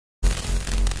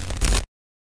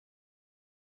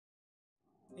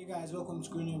Hey guys, welcome to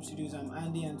raniumstudios. I'm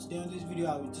Andy, and today on this video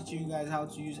I'll be teaching you guys how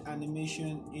to use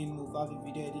animation in Movavi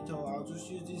video editor. I'll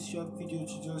just use this short video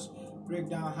to just break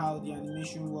down how the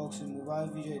animation works in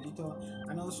Movavi video editor,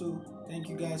 and also thank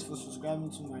you guys for subscribing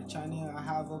to my channel. I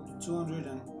have up to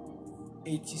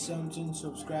 280 something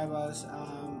subscribers.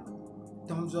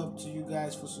 Thumbs up to you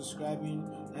guys for subscribing,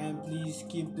 and please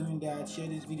keep doing that. Share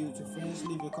this video to friends,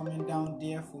 leave a comment down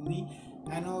there for me,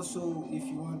 and also if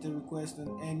you want a request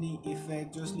on any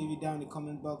effect, just leave it down in the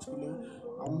comment box below.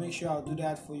 I'll make sure I'll do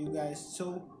that for you guys.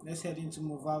 So let's head into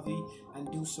Movavi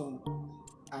and do some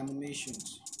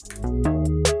animations.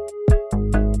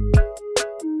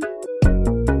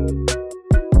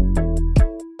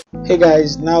 Hey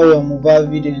guys, now we're on Movavi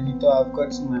video editor. I've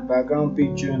got my background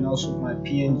picture and also my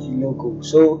PNG logo.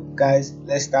 So guys,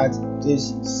 let's start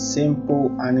this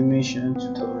simple animation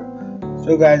tutorial.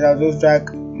 So guys, I'll just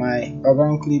drag my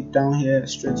background clip down here,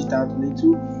 stretch it out a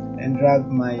little, and drag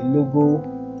my logo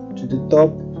to the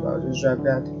top. So I'll just drag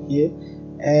that here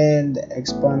and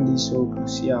expand this so you can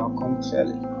see how it comes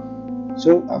clearly.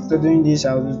 So after doing this,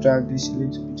 I'll just drag this a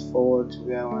little bit forward to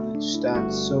where I want it to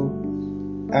start. So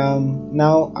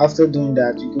now after doing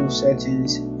that, you go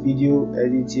settings, video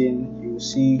editing, you will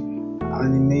see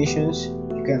animations.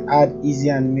 You can add easy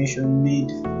animation made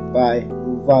by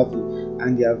Movavi,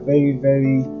 and they are very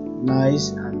nice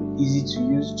and easy to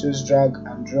use. Just drag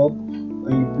and drop.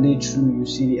 When you play through, you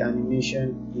see the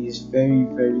animation is very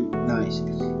nice.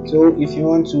 So if you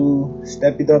want to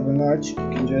step it up a notch, you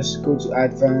can just go to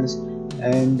advanced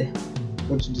and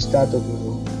go to the start of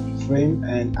your frame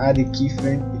and add a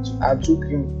keyframe. It will add two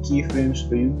keyframes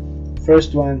for you.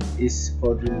 First one is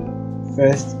for the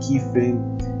first keyframe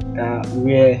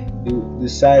where the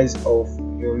size of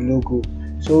your logo.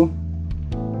 So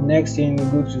next thing, you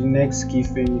go to the next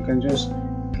keyframe. You can just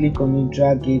click on it,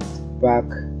 drag it back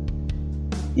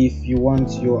if you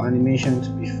want your animation to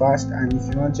be fast, and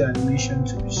if you want your animation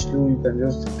to be slow, you can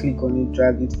just click on it,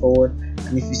 drag it forward.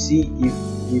 And if you see, if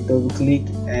you double click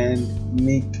and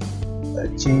make a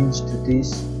change to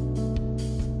this,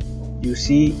 you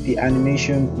see the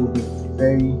animation will be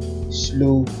very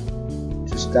slow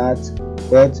to start.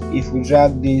 But if we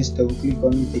drag this, double click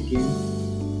on it again,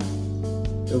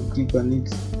 double click on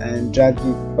it and drag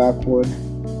it backward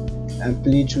and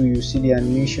play through, you see the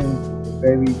animation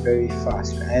very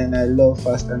fast. And I love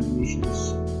fast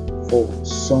animations for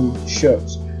some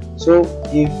shots. So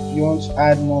if you want to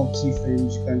add more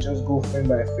keyframes, you can just go frame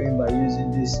by frame by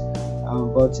using this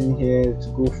button here to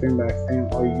go frame by frame,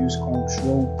 or use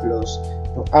Ctrl plus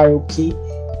the arrow key.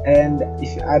 And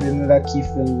if you add another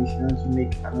keyframe, if you want to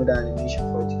make another animation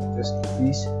for it, you can just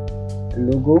increase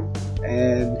the logo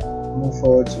and move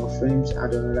forward to frames,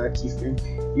 add another keyframe.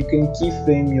 You can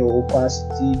keyframe your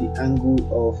opacity, the angle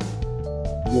of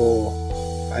your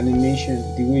animation,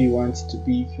 the way you want it to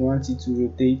be. If you want it to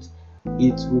rotate,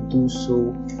 it will do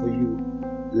so for you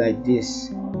like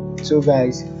this. So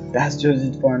guys, that's just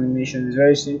it for animation. It's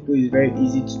very simple, it's very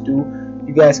easy to do.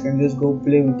 You guys can just go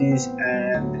play with this,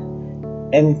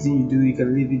 and anything you do, you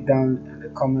can leave it down in the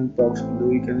comment box below.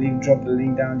 You can drop a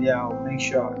link down there. I'll make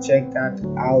sure I'll check that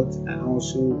out. And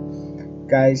also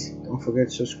guys, don't forget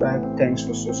to subscribe. Thanks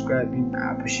for subscribing,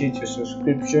 I appreciate your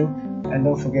subscription. And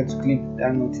don't forget to click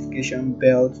that notification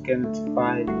bell to get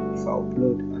notified if I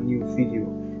upload a new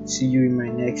video. See you in my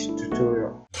next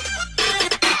tutorial.